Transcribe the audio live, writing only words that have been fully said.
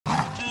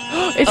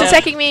It's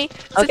attacking me!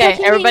 It's okay,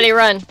 attacking everybody me.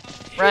 run.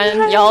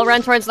 Run. Y'all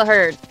run towards the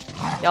herd.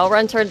 Y'all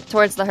run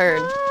towards the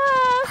herd.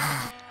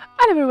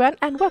 Hello everyone,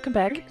 and welcome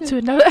back to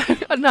another...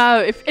 Oh, no,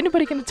 if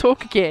anybody can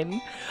talk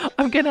again,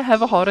 I'm gonna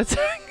have a heart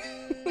attack.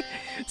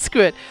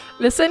 Screw it.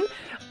 Listen,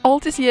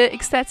 Alt is here,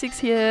 Ecstatic's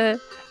here,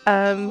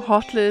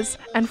 Heartless,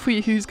 and for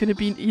you who's gonna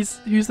be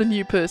who's the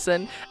new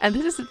person. And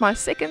this is my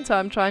second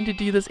time trying to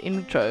do this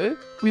intro.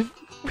 We're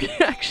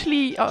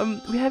actually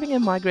we're having a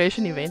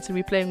migration event, and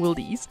we're playing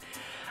Wildebeest.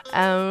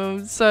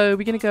 So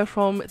we're gonna go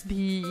from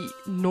the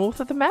north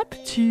of the map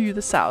to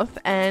the south,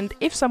 and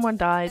if someone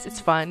dies, it's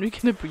fine. We're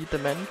gonna breed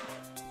them in.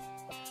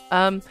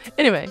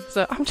 Anyway,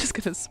 so I'm just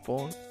gonna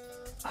spawn.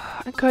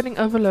 Encoding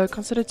overload.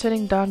 Consider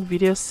turning down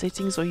video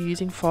settings or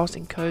using fast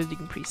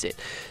encoding preset.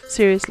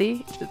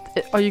 Seriously?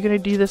 Are you gonna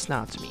do this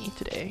now to me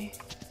today?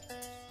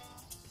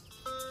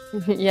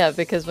 Yeah,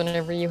 because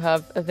whenever you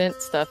have event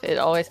stuff, it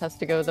always has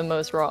to go the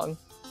most wrong.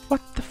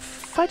 What the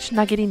fudge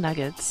nuggety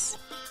nuggets?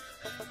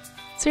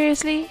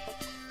 Seriously?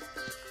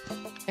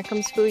 Here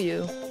comes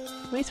Fuyu.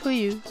 Where's for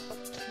you?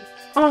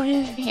 Oh,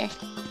 yeah. Here.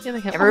 Yeah,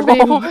 they can.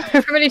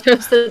 Everybody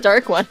chose the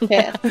dark one.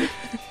 Yeah.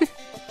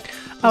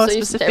 I was so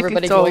used to specifically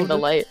everybody told. going the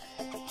light.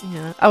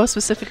 Yeah, I was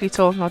specifically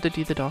told not to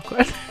do the dark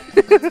one.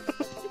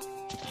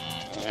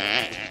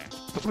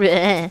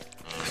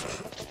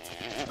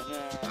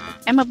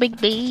 I'm a big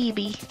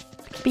baby.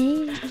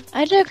 Baby.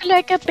 I look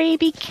like a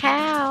baby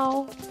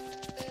cow.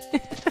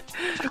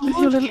 With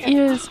your little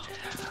ears.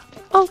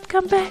 Oh,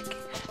 come back.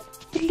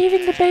 You're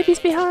leaving the babies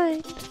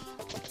behind.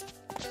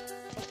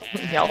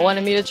 Y'all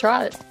wanted me to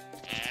try it.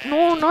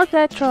 No, not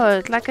that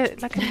trot. Like a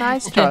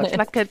nice trot.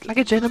 like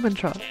a gentleman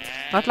trot.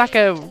 Not like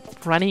a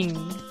running.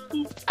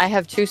 I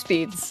have 2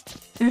 speeds.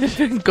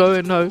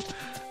 Go no.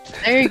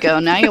 There you go.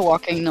 Now you're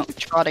walking,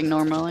 trotting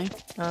normally.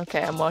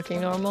 Okay, I'm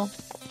walking normal.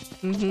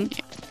 Mm-hmm.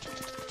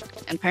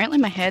 And apparently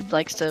my head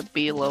likes to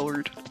be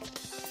lowered.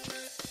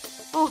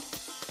 Oh.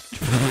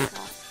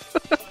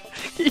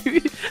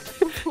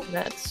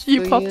 That's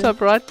You for popped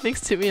up right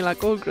next to me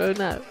like all grown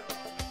up.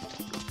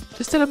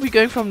 Just tell him we're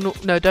going from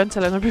no, don't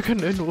tell him we're going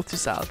north to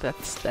south.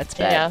 That's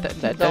bad.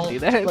 Yeah, Don't do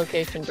that.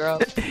 Location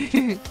drop.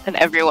 And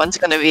everyone's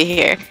gonna be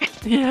here.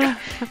 Yeah.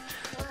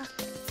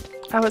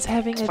 I was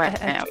having a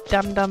Wow.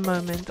 dumb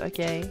moment,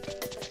 okay.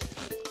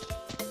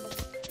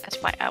 That's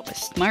why I was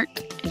smart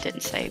and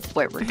didn't say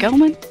where we're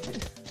going.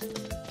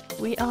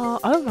 We are,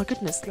 oh my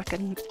goodness, like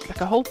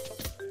a whole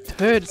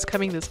herd is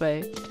coming this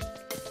way.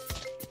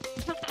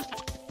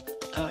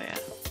 Oh yeah.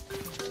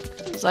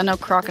 Because I know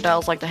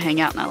crocodiles like to hang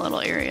out in that little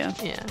area.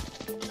 Yeah.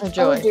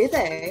 Enjoy. Oh, do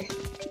they?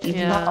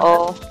 Yeah.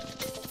 Oh.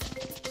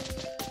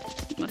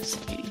 Let's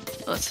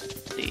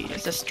see.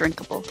 Is this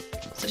drinkable?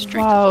 Is this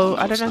drinkable? Wow, No,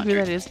 I don't it's know not who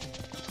that is.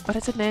 What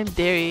is it named?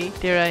 Dairy,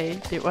 I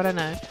don't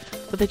know.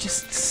 But they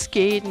just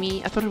scared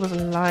me. I thought it was a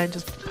lion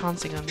just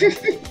pouncing on me.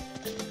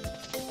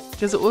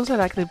 Because it also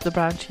like the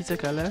brown cheetah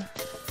color.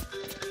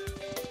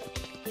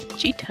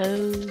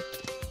 Cheeto.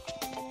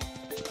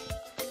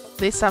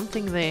 There's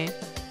something there.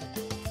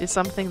 There's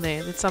something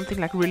there. There's something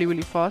like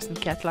really fast and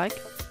cat-like.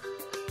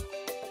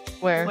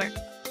 Where?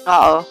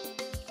 Uh oh.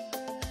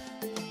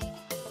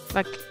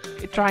 Like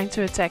trying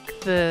to attack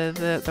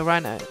the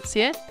rhino.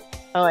 See it?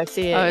 Oh, I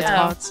see it. Oh, it's yeah.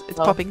 hearts. It's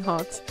popping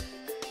hearts.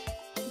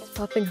 It's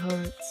popping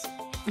hearts.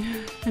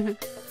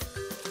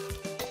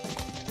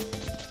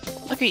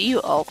 Look at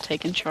you all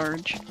taking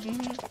charge.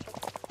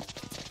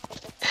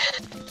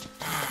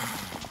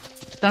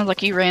 Sounds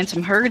like you ran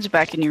some herds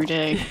back in your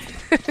day.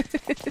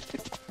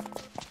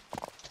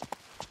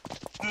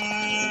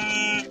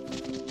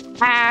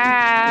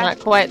 Not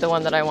quite the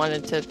one that I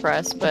wanted to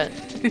press, but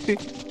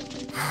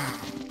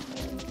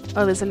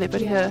Oh, there's a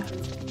leopard here.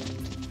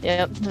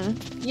 yep.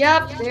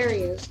 Yep, there he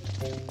is.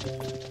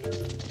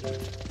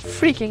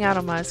 Freaking out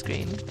on my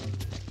screen.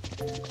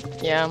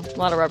 Yeah, a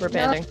lot of rubber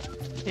banding.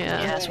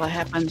 Yeah. Yeah, that's what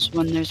happens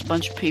when there's a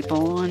bunch of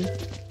people on.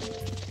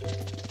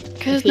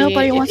 Because If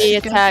nobody he, wants if he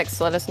to go. attacks,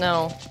 let us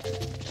know.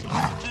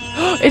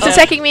 It's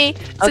attacking me!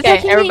 It's Okay,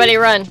 attacking everybody me.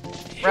 run.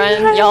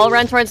 Run. Y'all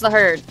run towards the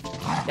herd.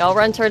 Y'all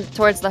run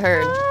towards the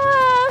herd.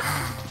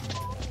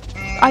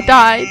 I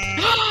died.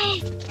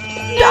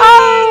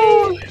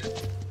 No!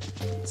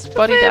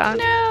 Body down.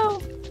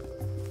 No!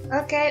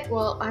 Okay,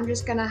 well, I'm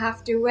just gonna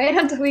have to wait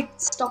until we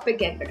stop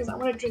again because I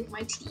want to drink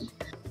my tea.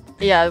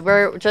 Yeah,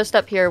 we're just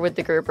up here with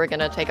the group. We're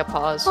gonna take a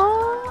pause.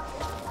 Oh,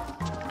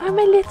 I'm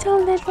a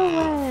little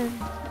one.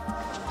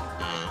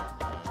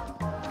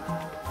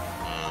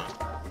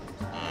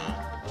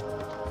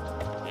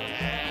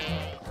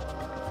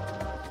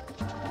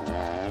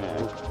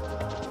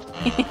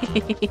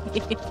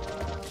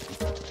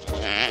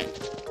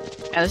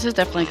 Yeah, this is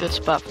definitely a good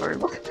spot for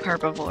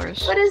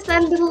herbivores. What is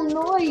that little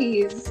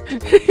noise?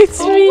 It's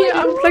Oh me. my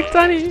I'm like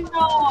tiny.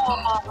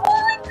 Oh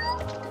my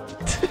god,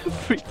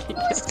 Freaking.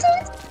 it's so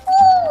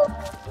cool!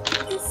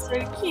 It's so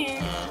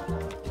cute.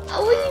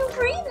 How are you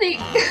breathing?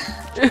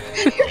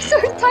 You're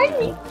so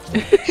tiny.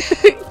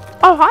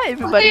 Oh, hi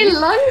What everybody.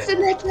 lungs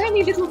in that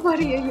tiny little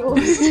body of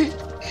yours?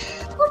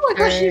 Oh my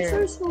gosh, you're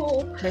so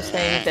small. They're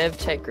saying Viv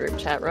check group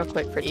chat real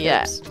quick for tips.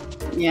 Yeah.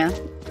 Yeah.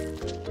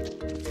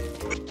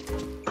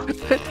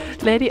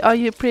 Lady, are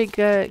you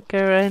pregnant? I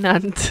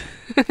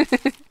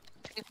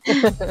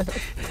love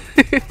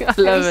Have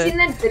you it. seen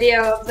that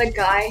video of the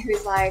guy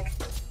who's like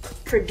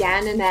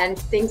pregnant and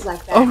things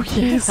like that? Oh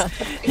yes,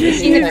 Have you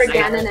seen the Yes.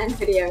 pregnant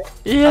video?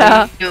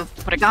 yeah,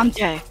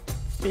 Pregante.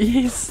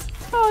 yes.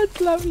 Oh,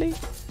 it's lovely.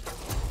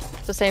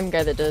 It's the same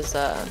guy that does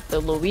the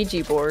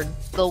Luigi board,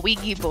 The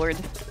Ouija board.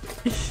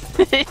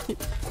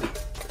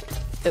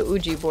 the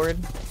Ouija board.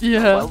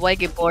 Yeah.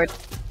 Ouija board.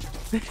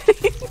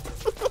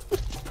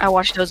 I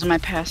watch those in my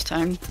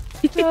pastime.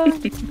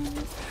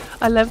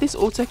 I love these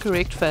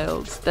autocorrect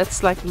fails.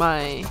 That's like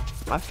my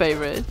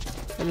favorite.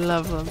 I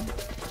love them.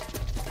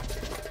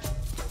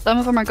 Some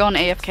of them are going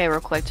AFK real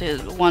quick.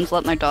 One's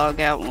letting their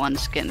dog out,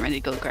 one's getting ready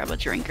to go grab a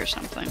drink or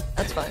something.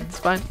 That's fine. It's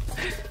fine.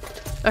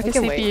 Okay,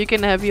 can Sleepy, wait. you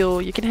can have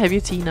your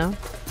tea now.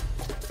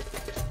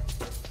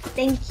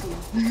 Thank you.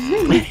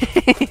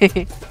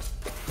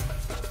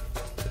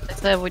 I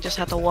said we just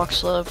have to walk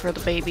slow for the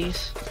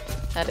babies.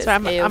 That is So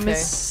I'm A-okay.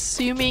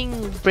 assuming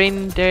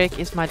Bren Derek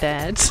is my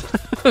dad,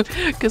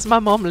 because my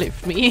mom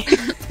left me.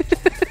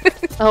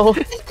 Oh,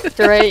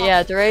 DeRay,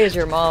 yeah, DeRay is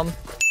your mom.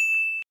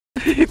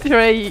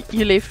 Ray,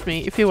 you left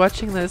me. If you're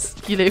watching this,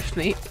 you left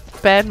me.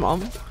 Bad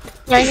mom.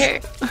 Right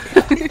here.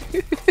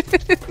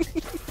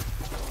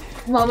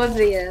 Mom of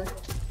the year.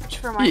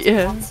 Which reminds Yeah.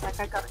 me, one sec,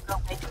 I gotta go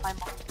make my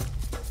mom.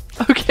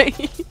 Okay.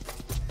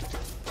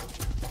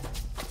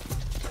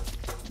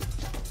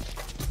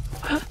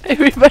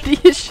 Everybody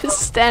is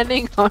just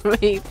standing on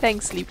me.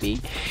 Thanks, Sleepy.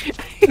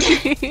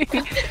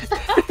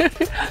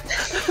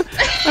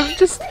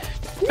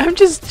 I'm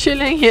just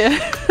chilling here.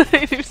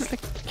 It's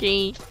like,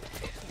 okay.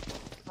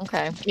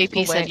 Okay. KP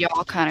we'll said wait.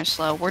 y'all kind of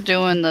slow. We're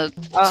doing the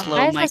Why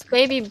slow is mic. this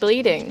baby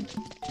bleeding?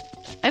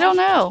 I don't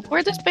know.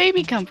 Where'd this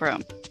baby come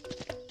from?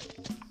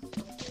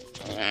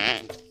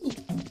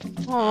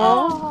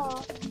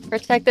 Aww.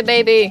 Protect the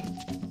baby.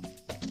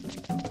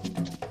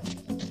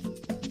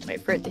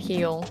 Wait for it to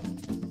heal.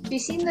 Have you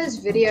seen those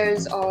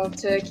videos of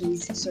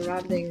turkeys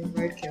surrounding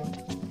roadkill?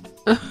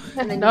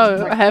 And then No,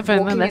 like, I haven't,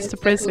 walking and that's in a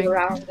circle depressing.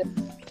 around it.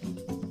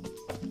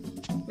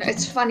 No,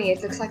 it's funny.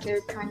 It looks like they're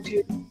trying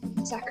to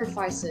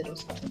sacrifice it or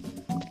something.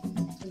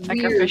 It's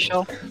weird.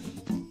 Sacrificial.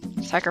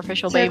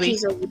 Sacrificial baby.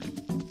 Turkeys are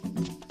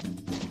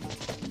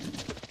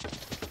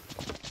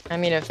I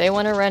mean, if they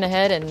want to run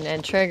ahead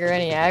and trigger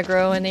any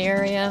aggro in the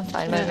area,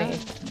 fine by Yeah. me.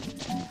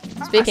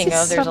 Speaking I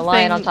of, see there's a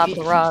lion on top something-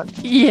 of the rock.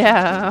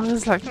 Yeah, I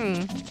was like,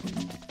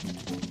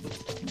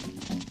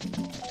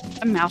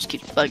 A mouse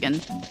keeps bugging.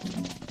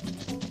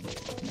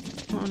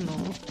 Oh no.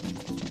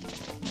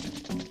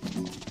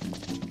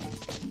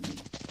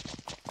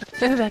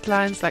 That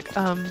line's like,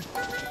 I'm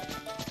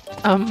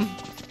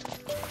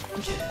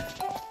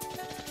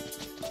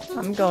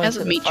going Has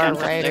to a the meat far chunk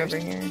up right there. over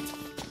here.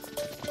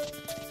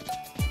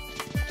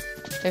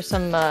 There's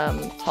some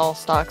tall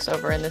stalks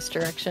over in this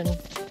direction.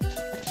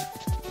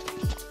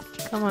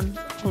 come on,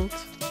 Holt.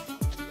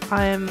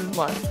 I'm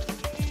What?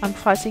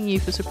 fighting you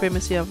for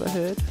supremacy of the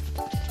herd.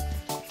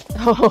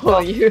 Oh,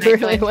 you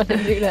really want to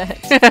do that?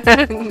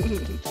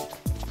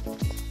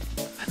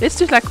 Let's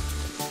do like...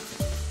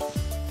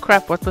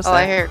 Crap, what was Oh,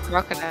 I that? hear a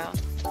crocodile.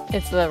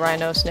 It's the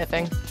rhino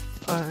sniffing.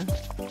 Oh.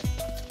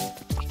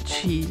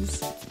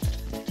 Jeez.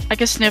 I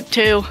can sniff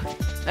too.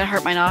 That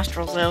hurt my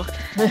nostrils though.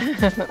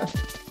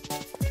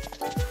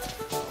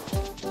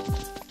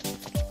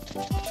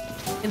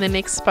 In the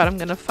next spot, I'm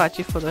gonna fight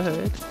you for the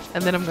herd,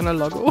 and then I'm gonna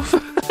log off.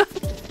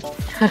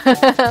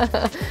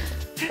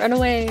 Run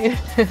away!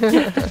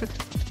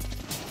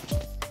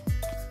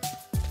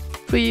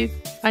 For you,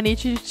 I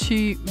need you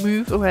to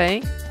move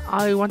away.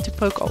 I want to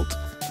poke alt.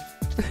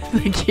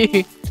 Thank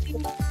you.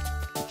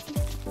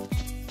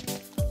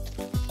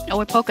 Oh,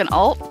 we're poking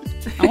alt?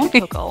 I want to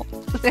poke alt.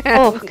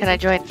 Oh, can I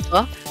join as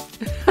well?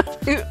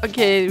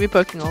 Okay, we're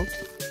poking alt.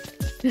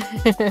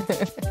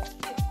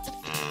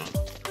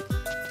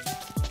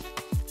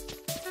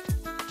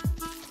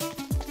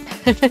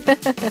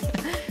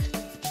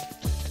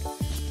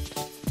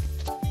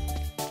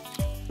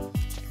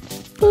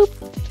 Boop.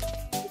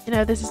 You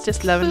know, this is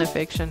just love and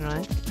affection,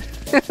 right?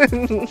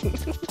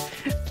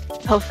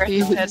 Oh, for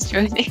you, that's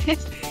joining.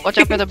 Watch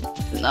out for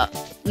the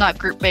not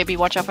group baby.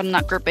 Watch out for the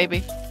not group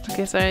baby.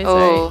 Okay, sorry,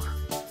 Oh,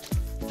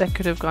 sorry. That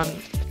could have gone.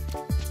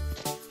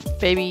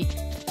 Baby.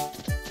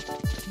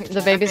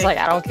 The baby's like,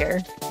 I don't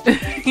care.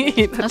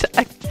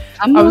 Attack.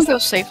 I'm I gonna was- go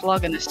safe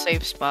log in a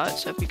safe spot.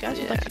 So if you guys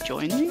would like to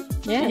join me,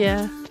 Yeah.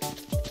 Yeah.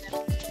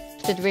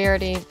 Did we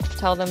already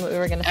tell them what we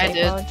were gonna I say?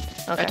 did. Claude?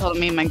 Okay. I told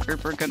me and my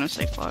group were gonna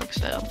safe log.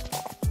 So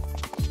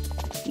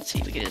let's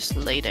see. We can just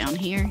lay down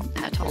here.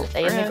 That's all.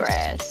 Lay in the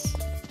grass.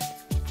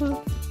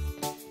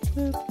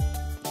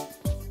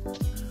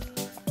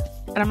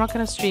 And I'm not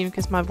gonna stream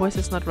because my voice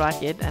is not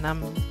right yet, and I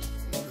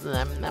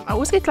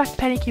always get like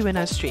panicky when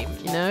I stream.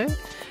 You know,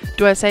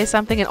 do I say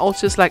something and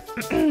also just like,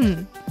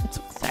 I'm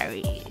so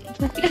sorry.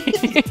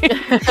 you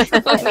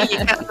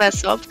got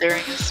messed up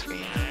during the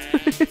stream.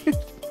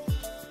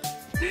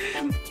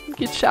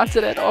 Get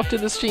shouted at after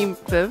the stream,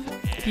 Viv.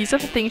 These are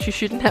the things you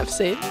shouldn't have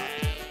said.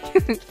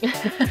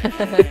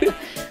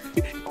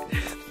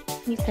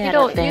 He's You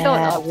don't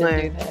often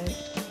do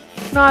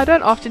that. No, I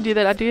don't often do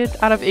that. I do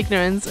it out of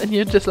ignorance, and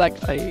you're just like,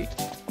 oi,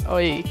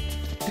 oi.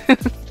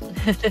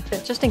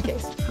 Just in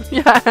case.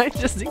 Yeah,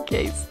 just in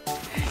case.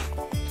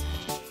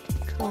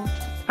 Cool.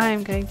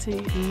 I'm going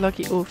to log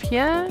you off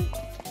here.